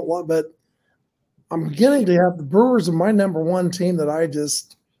still don't love, but I'm beginning to have the Brewers are my number 1 team that I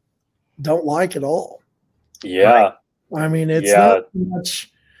just don't like at all. Yeah. I mean, it's not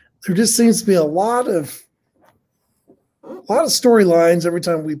much. There just seems to be a lot of storylines every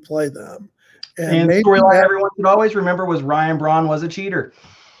time we play them. And the storyline everyone should always remember was Ryan Braun was a cheater.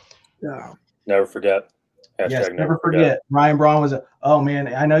 Yeah. Never forget. Yes, never forget. Ryan Braun was oh man,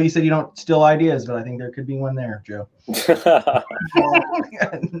 I know you said you don't steal ideas, but I think there could be one there, Joe.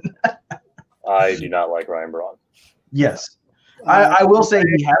 I do not like Ryan Braun. Yes. I will say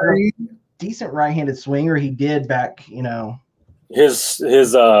he had a decent right-handed swing, or he did back, His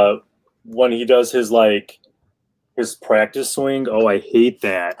when he does his practice swing, I hate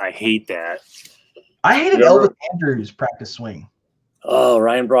that. I hated Elvis Andrews' practice swing. Oh,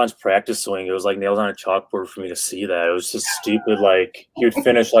 Ryan Braun's practice swing. It was like nails on a chalkboard for me to see that. It was just stupid. Like, he would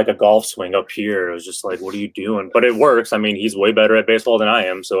finish like a golf swing up here. It was just like, what are you doing? But it works. I mean, he's way better at baseball than I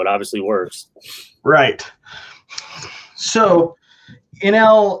am, so it obviously works. Right. So,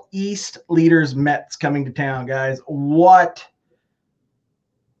 NL East leaders Mets coming to town, guys.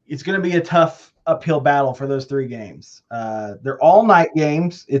 It's going to be a tough uphill battle for those 3 games. They're all night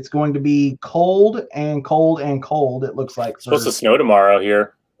games. It's going to be cold and cold and cold, it looks like. It's supposed to snow tomorrow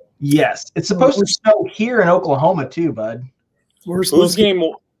here. Yes. It's supposed to snow here in Oklahoma too, bud. We're supposed to get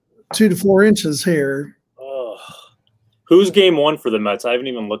 2 to 4 inches here. Who's game 1 for the Mets? I haven't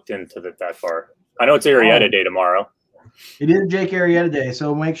even looked into it that far. I know it's Arrieta Day tomorrow. It is Jake Arrieta Day,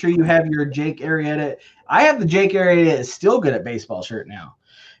 so make sure you have your Jake Arrieta. I have the Jake Arrieta is still good at baseball shirt now.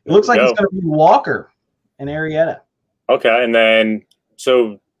 It looks like it's going to be Walker and Arrieta. Okay, and then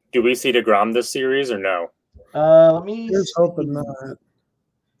so do we see DeGrom this series or no? Let me. Here's hoping not.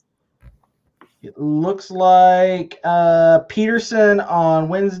 It looks like Peterson on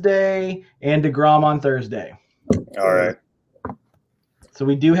Wednesday and DeGrom on Thursday. All right. So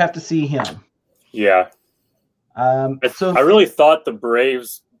we do have to see him. Yeah. I really thought the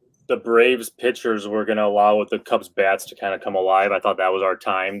Braves pitchers were going to allow the Cubs bats to kind of come alive. I thought that was our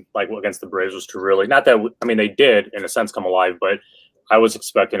time, like against the Braves, was to really not that. I mean, they did in a sense come alive, but I was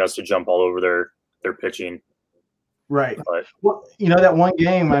expecting us to jump all over their pitching. Right. But, well, that one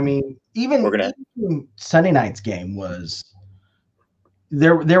game. I mean, even Sunday night's game was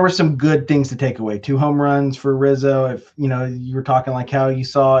there were some good things to take away. 2 home runs for Rizzo. If you were talking like how you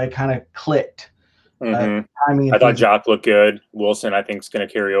saw it kind of clicked. I thought Jock looked good. Wilson, I think, is going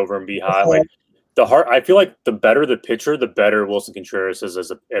to carry over and be hot. Like I feel like the better the pitcher, the better Wilson Contreras is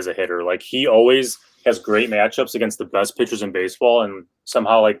as a hitter. Like, he always has great matchups against the best pitchers in baseball, and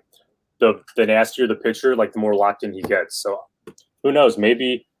somehow like the nastier the pitcher, like the more locked in he gets. So who knows?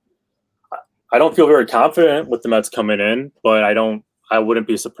 Maybe I don't feel very confident with the Mets coming in, but I wouldn't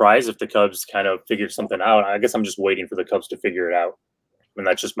be surprised if the Cubs kind of figured something out. I guess I'm just waiting for the Cubs to figure it out, and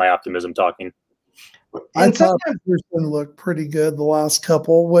that's just my optimism talking. I thought Peterson looked pretty good the last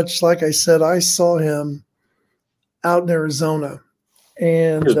couple, which, like I said, I saw him out in Arizona.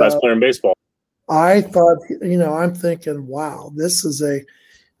 And he was the best player in baseball. I thought, I'm thinking, wow, this is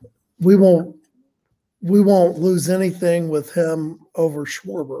we won't lose anything with him over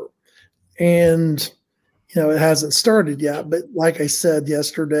Schwarber. And, it hasn't started yet. But like I said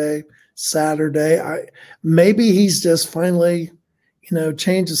yesterday, Saturday, maybe he's just finally –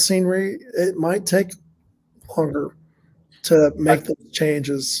 change the scenery. It might take longer to make those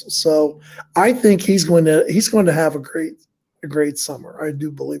changes. So I think he's going to have a great summer. I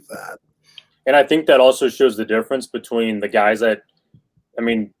do believe that. And I think that also shows the difference between the guys that, I'm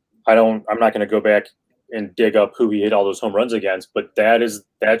not going to go back and dig up who he hit all those home runs against, but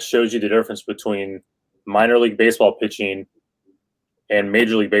that shows you the difference between minor league baseball pitching and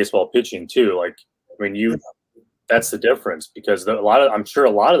Major League Baseball pitching too. Like, that's the difference, because I'm sure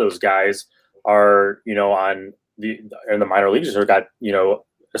a lot of those guys are, in the minor leagues or got,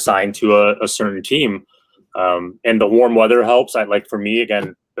 assigned to a certain team. And the warm weather helps. For me,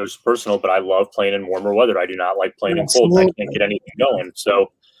 again, it was personal, but I love playing in warmer weather. I do not like playing in cold. I can't get anything going.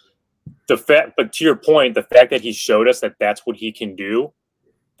 So but to your point, the fact that he showed us that that's what he can do,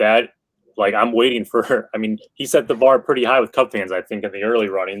 that I'm waiting for, he set the bar pretty high with Cub fans, I think, in the early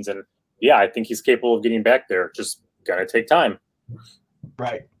runnings. And yeah, I think he's capable of getting back there. Just going to take time.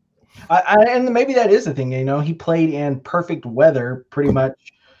 Right. And maybe that is the thing. He played in perfect weather pretty much,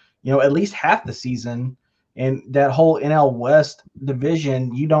 at least half the season. And that whole NL West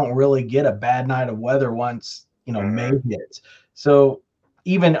division, you don't really get a bad night of weather once, May hits. So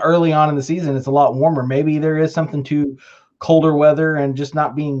even early on in the season, it's a lot warmer. Maybe there is something to colder weather and just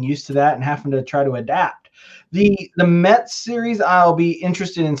not being used to that and having to try to adapt. The Mets series, I'll be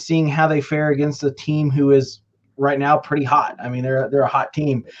interested in seeing how they fare against a team who is right now pretty hot. I mean, they're a hot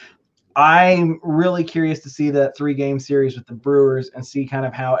team. I'm really curious to see that 3-game series with the Brewers and see kind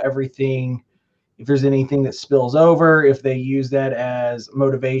of how everything, if there's anything that spills over, if they use that as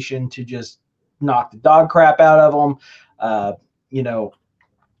motivation to just knock the dog crap out of them.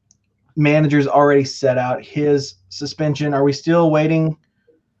 Manager's already set out his suspension. Are we still waiting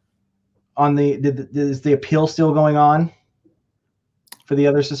on is the appeal still going on for the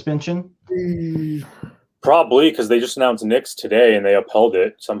other suspension? Probably, because they just announced Nick's today and they upheld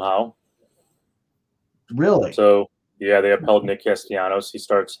it somehow. Really? So, yeah, they upheld Nick Castellanos. He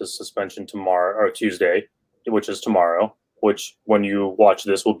starts his suspension tomorrow or Tuesday, which is tomorrow, which when you watch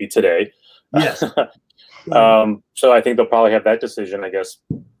this will be today. Yes. So I think they'll probably have that decision, I guess,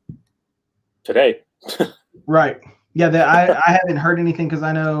 today. Right. Yeah, I haven't heard anything because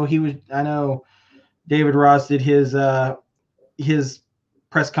I know David Ross did his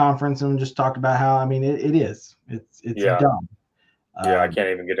press conference and just talked about how, I mean, it's dumb. I can't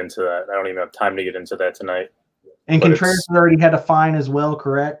even get into that. I don't even have time to get into that tonight. And Contreras has already had a fine as well,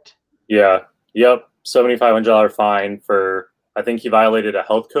 correct? Yeah. Yep. $7,500 fine for, I think he violated a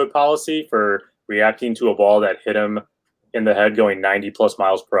health code policy for reacting to a ball that hit him in the head going 90 plus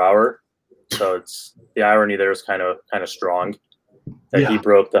miles per hour. So it's the irony there is kind of strong that he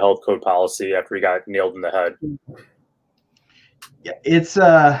broke the health code policy after he got nailed in the head. Yeah, it's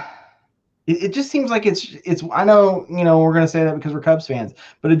it just seems like it's I know, we're going to say that because we're Cubs fans,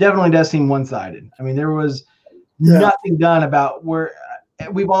 but it definitely does seem one-sided. I mean, there was nothing done about where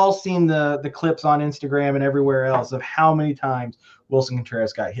we've all seen the clips on Instagram and everywhere else of how many times Wilson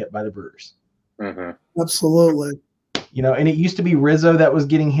Contreras got hit by the Brewers. Mm-hmm. Absolutely. And it used to be Rizzo that was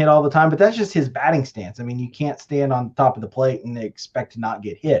getting hit all the time, but that's just his batting stance. I mean, you can't stand on top of the plate and expect to not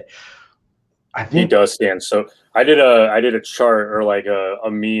get hit. I think he does stand. So I did a chart or like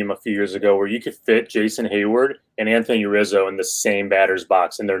a meme a few years ago where you could fit Jason Hayward and Anthony Rizzo in the same batter's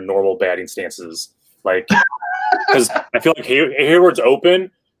box in their normal batting stances. Like, because I feel like Hayward's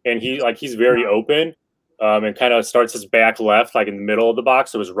open and he's very open. And kind of starts his back left, like in the middle of the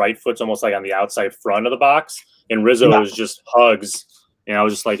box. So his right foot's almost like on the outside front of the box. And Rizzo is just hugs. And I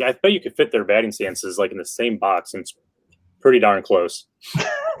was just like, I bet you could fit their batting stances like in the same box. And it's pretty darn close.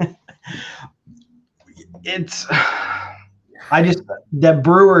 The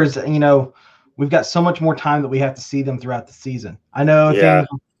Brewers, we've got so much more time that we have to see them throughout the season. I know things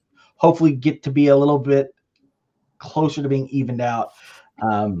hopefully get to be a little bit closer to being evened out.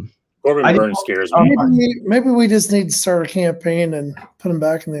 Corbin Burns scares me. Maybe we just need to start a campaign and put them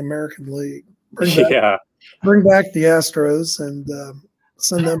back in the American League. Bring back the Astros and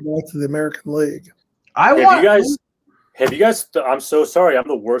send them back to the American League. Have you guys? I'm so sorry. I'm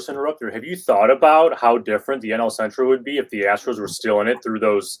the worst interrupter. Have you thought about how different the NL Central would be if the Astros were still in it through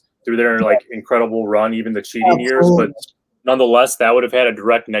their like incredible run, even the cheating years? But nonetheless, that would have had a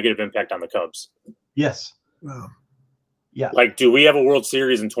direct negative impact on the Cubs. Yes. Wow. Yeah. Like, do we have a World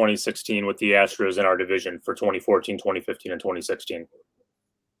Series in 2016 with the Astros in our division for 2014, 2015, and 2016?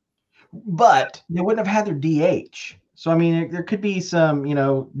 But they wouldn't have had their DH. So, I mean, there could be some,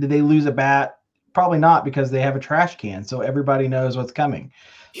 did they lose a bat? Probably not, because they have a trash can. So everybody knows what's coming.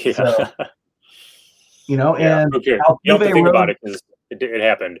 Yeah. So, and okay. You don't have to think about it because it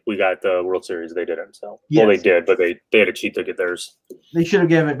happened. We got the World Series. They didn't. So, well, they did, but they had to cheat to get theirs. They should have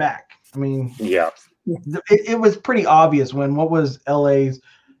given it back. I mean, yeah. It was pretty obvious what was LA's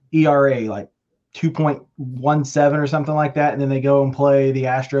ERA, like 2.17 or something like that, and then they go and play the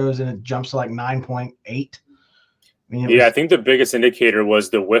Astros and it jumps to like 9.8. I think the biggest indicator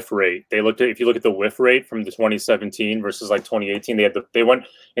was the whiff rate. If you look at the whiff rate from the 2017 versus like 2018, they went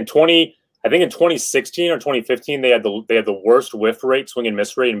in 2016 or 2015 they had the worst whiff rate, swing and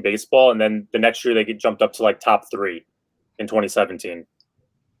miss rate in baseball, and then the next year they get jumped up to like top 3 in 2017.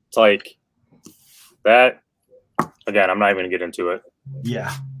 It's like that, again, I'm not even going to get into it.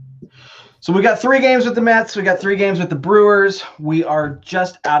 Yeah. So we got 3 games with the Mets. We got 3 games with the Brewers. We are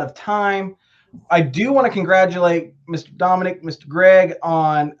just out of time. I do want to congratulate Mr. Dominic, Mr. Greg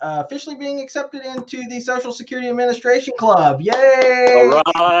on officially being accepted into the Social Security Administration Club. Yay!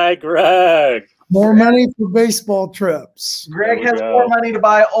 All right, Greg. More money for baseball trips. Greg has more money to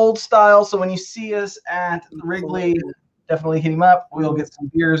buy old style. So when you see us at Wrigley definitely hit him up. We'll get some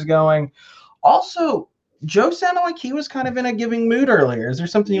beers going. Also, Joe sounded like he was kind of in a giving mood earlier. Is there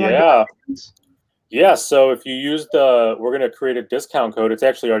something you want to say? Yeah, so if you use we're going to create a discount code. It's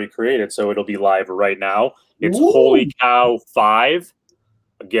actually already created, so it'll be live right now. It's Holy Cow 5.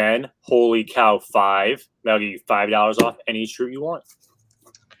 Again, Holy Cow 5. That'll give you $5 off any shirt you want.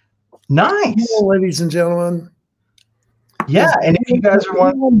 Nice. Hello, ladies and gentlemen. Yeah, and if you guys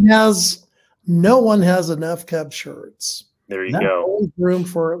are no one has enough Cub shirts. There you go. There's room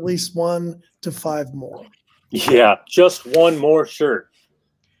for at least 1 to 5 more. Yeah, just one more shirt.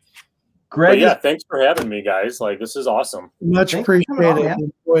 Greg, yeah, thanks for having me, guys. Like, this is awesome. Much appreciated.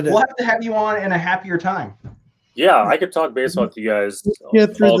 We'll have to have you on in a happier time. Yeah, I could talk baseball with you guys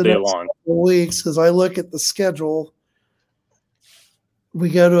all day long. Weeks, because I look at the schedule. We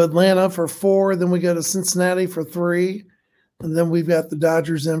go to Atlanta for 4, then we go to Cincinnati for 3, and then we've got the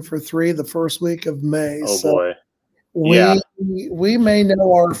Dodgers in for 3 the first week of May. Oh boy. We may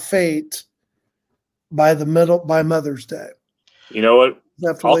know our fate by Mother's Day. You know what?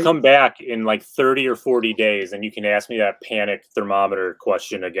 I'll come back in like 30 or 40 days, and you can ask me that panic thermometer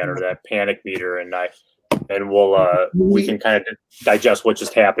question again, or that panic meter, and we can kind of digest what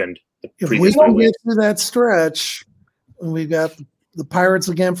just happened. If we don't get through that stretch, and we've got the Pirates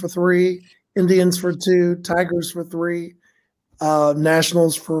again for 3, Indians for 2, Tigers for 3,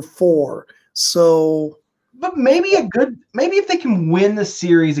 Nationals for 4. So, but maybe if they can win the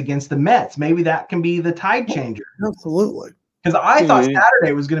series against the Mets, maybe that can be the tide changer. Absolutely. Because I thought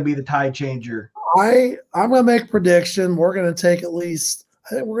Saturday was going to be the tide changer. I'm going to make a prediction. We're going to take I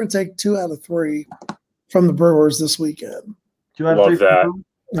think we're going to take 2 out of 3 from the Brewers this weekend. 2 out of 3. That.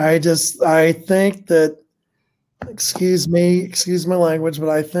 I think that, excuse my language, but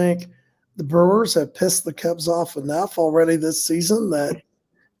I think the Brewers have pissed the Cubs off enough already this season that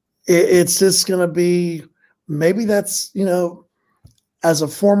it's just going to be, maybe that's, as a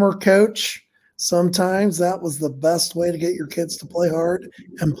former coach, sometimes that was the best way to get your kids to play hard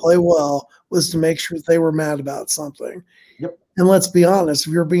and play well, was to make sure they were mad about something. Yep. And let's be honest,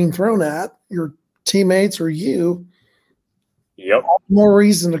 if you're being thrown at, your teammates or you, more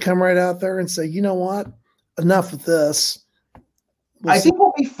reason to come right out there and say, you know what, enough with this. I think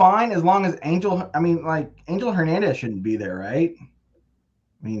we'll be fine as long as Angel Hernandez shouldn't be there, right?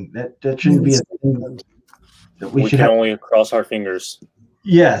 I mean, that shouldn't be a thing that we should only cross our fingers.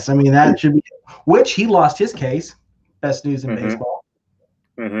 Yes, I mean, that should be, which he lost his case. Best news in baseball.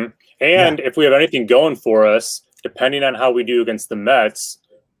 Mm-hmm. And if we have anything going for us, depending on how we do against the Mets,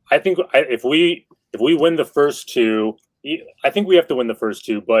 I think if we win the first 2, I think we have to win the first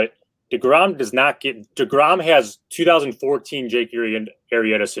 2, but DeGrom has 2014 Jake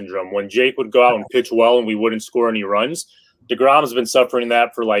Arrieta syndrome, when Jake would go out and pitch well and we wouldn't score any runs. DeGrom has been suffering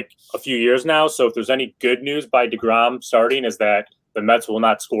that for like a few years now. So if there's any good news by DeGrom starting, is that the Mets will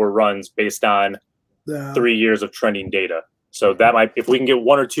not score runs based on 3 years of trending data. So that might, if we can get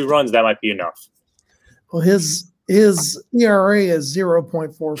 1 or 2 runs, that might be enough. Well, his ERA is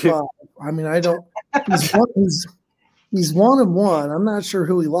 0.45. I mean, he's 1-1. I'm not sure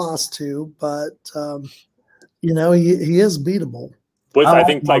who he lost to, but he is beatable. With I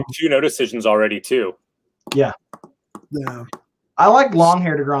think like 2 no decisions already too. Yeah. Yeah. I like long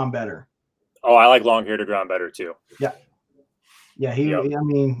hair DeGrom better. Oh, I like long hair DeGrom better too. Yeah. Yeah, I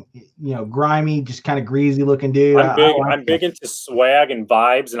mean, grimy, just kind of greasy looking dude. I'm big into swag and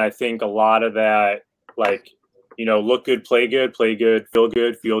vibes, and I think a lot of that, like, look good, play good, feel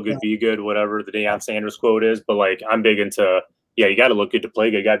good, be good, whatever the Deion Sanders quote is. But like, I'm big into, you got to look good to play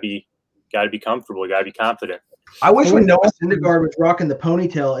good. You got to be comfortable. You got to be confident. I wish when Noah Syndergaard was rocking the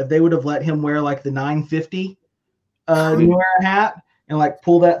ponytail, if they would have let him wear like the 950 New Era hat and like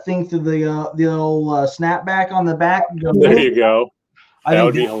pull that thing through the old snapback on the back. There you go. That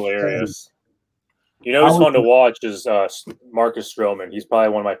would be hilarious. Who's fun to watch is Marcus Stroman. He's probably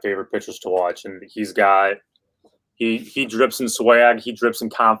one of my favorite pitchers to watch, and he's got he drips in swag, he drips in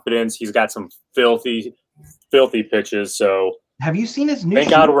confidence. He's got some filthy pitches. So have you seen his new? Thank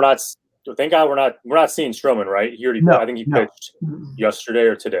God we're not seeing Stroman, right? He already. I think he pitched yesterday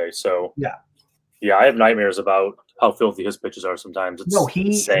or today. So yeah, I have nightmares about how filthy his pitches are sometimes. It's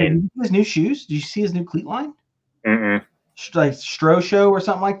insane. His new shoes. Did you see his new cleat line? Mm-mm. Like Stro Show or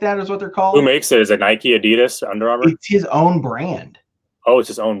something like that is what they're called. Who makes it? Is it Nike, Adidas, Under Armour? It's his own brand. Oh, it's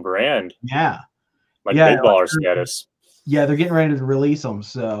his own brand. Yeah. Like big baller status. Yeah, they're getting ready to release them.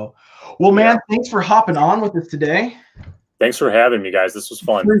 So, well, man, thanks for hopping on with us today. Thanks for having me, guys. This was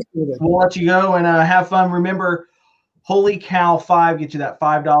fun. We'll let you go and have fun. Remember, Holy Cow 5 get you that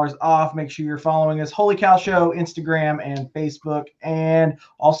 $5 off. Make sure you're following us. Holy Cow Show, Instagram and Facebook, and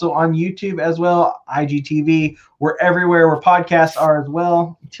also on YouTube as well, IGTV. We're everywhere where podcasts are as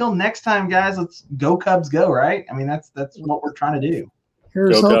well. Until next time, guys, let's go Cubs go, right? I mean, that's what we're trying to do.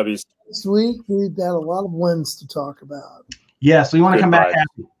 Here's Go hope. Cubbies. This week, we've got a lot of wins to talk about. Yes, we want to Good come back vibes. happy.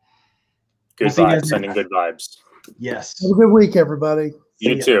 Good We'll see you guys vibes. Sending good vibes. Yes. Have a good week, everybody.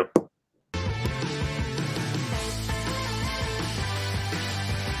 You See ya. too.